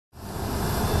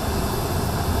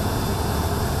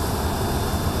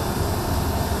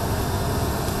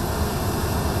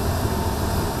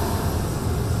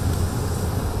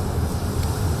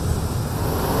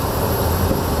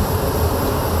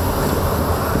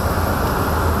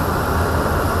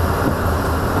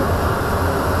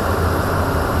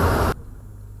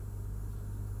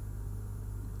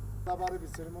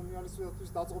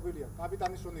ცერემონიალისთვის დაწყობილია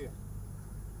კაპიტანი შონია.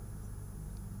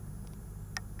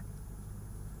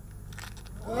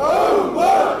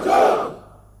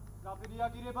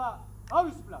 Reagireba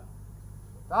Ausplan.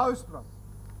 Ausplan.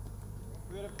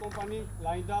 We have company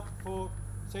lined up for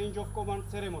change of command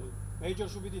ceremony. Major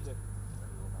Shubididze.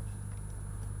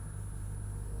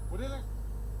 What is it?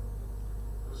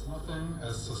 There's nothing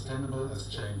as sustainable as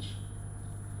change.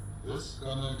 This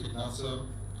Colonel Ignatze,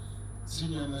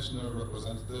 senior national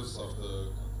representatives of the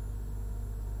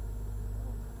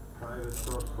Private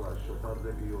Source Flash,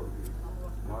 TavdacvaAvganeti,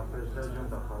 Master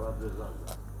Sergeant Khaladze,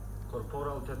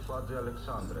 Corporal Tetvadze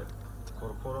Alexandre,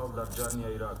 Corporal Darjania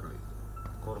Irakli,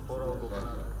 Corporal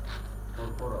Gugana,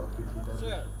 Corporal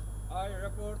Sir, I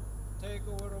report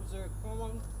takeover of the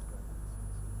command.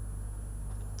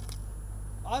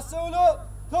 Asaulo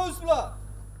Tozla.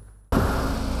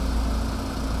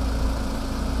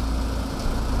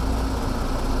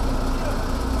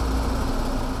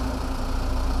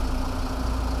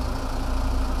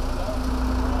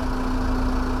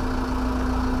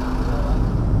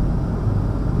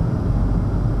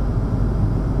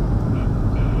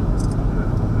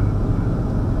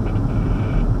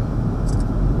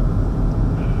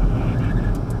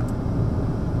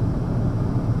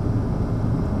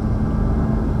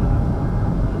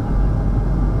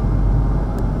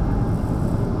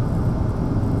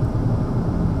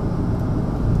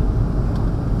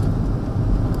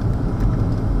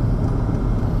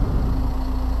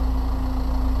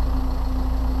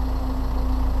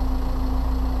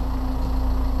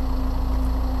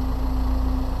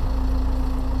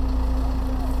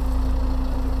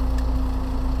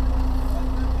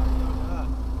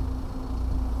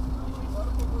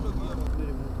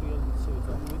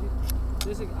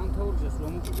 This is Antaurges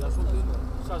Romuku Yasoti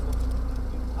Sazdo.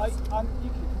 I am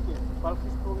Iki Tuke,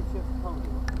 Balkis province found.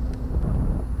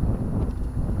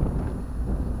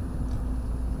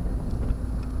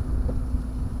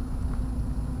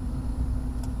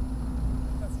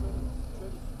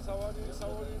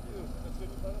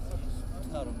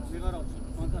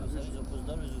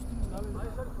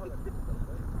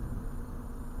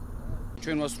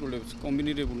 ჩვენ ვასრულებთ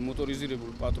კომბინირებულ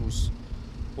მოტორიზირებულ პატრულს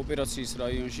ოპერაციის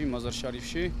რაიონში, მაზარ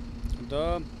შარიფში და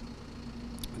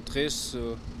დღეს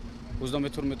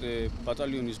 32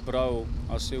 ბატალიონის ბრაო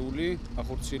ასეული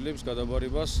ახორციელებს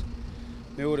გადაბარებას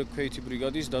მეორე ქვეითი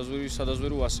ბრიგადის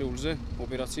სადაზვერვო ასეულზე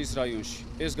ოპერაციის რაიონში.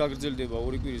 ეს გაგრძელდება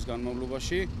 2 კვირის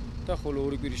განმავლობაში და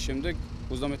ხოლო 2 კვირის შემდეგ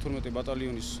 32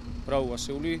 ბატალიონის ბრაო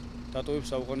ასეული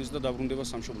დატოვებს ავღანეთს და დაბრუნდება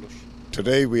სამშობლოში.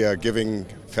 Today we are giving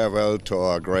farewell to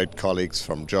our great colleagues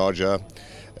from Georgia,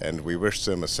 and we wish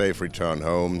them a safe return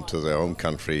home to their home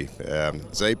country.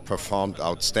 They performed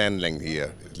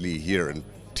outstandingly here in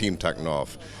Team TAC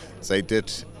North. They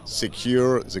did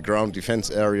secure the ground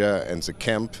defense area and the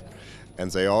camp,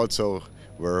 and they also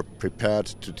were prepared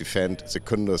to defend the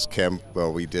Kunduz camp where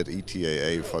we did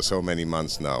ETAA for so many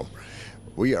months now.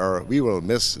 We will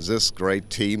miss this great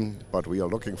team, but we are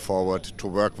looking forward to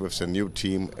work with the new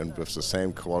team and with the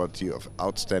same quality of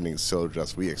outstanding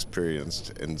soldiers we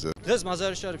experienced in the. დღეს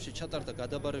მაზარი შარიფში ჩატარდა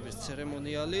გადაბარების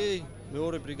ცერემონიალი.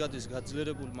 მეორე ბრიგადის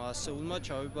გაძლიერებულმა ასეულმა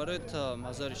ჩავიბარეთ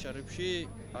მაზარი შარიფში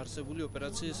არსებული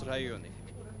ოპერაციის რაიონი.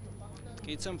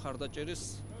 მტკიცე მხარდაჭერის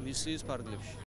მისიის ფარგლებში.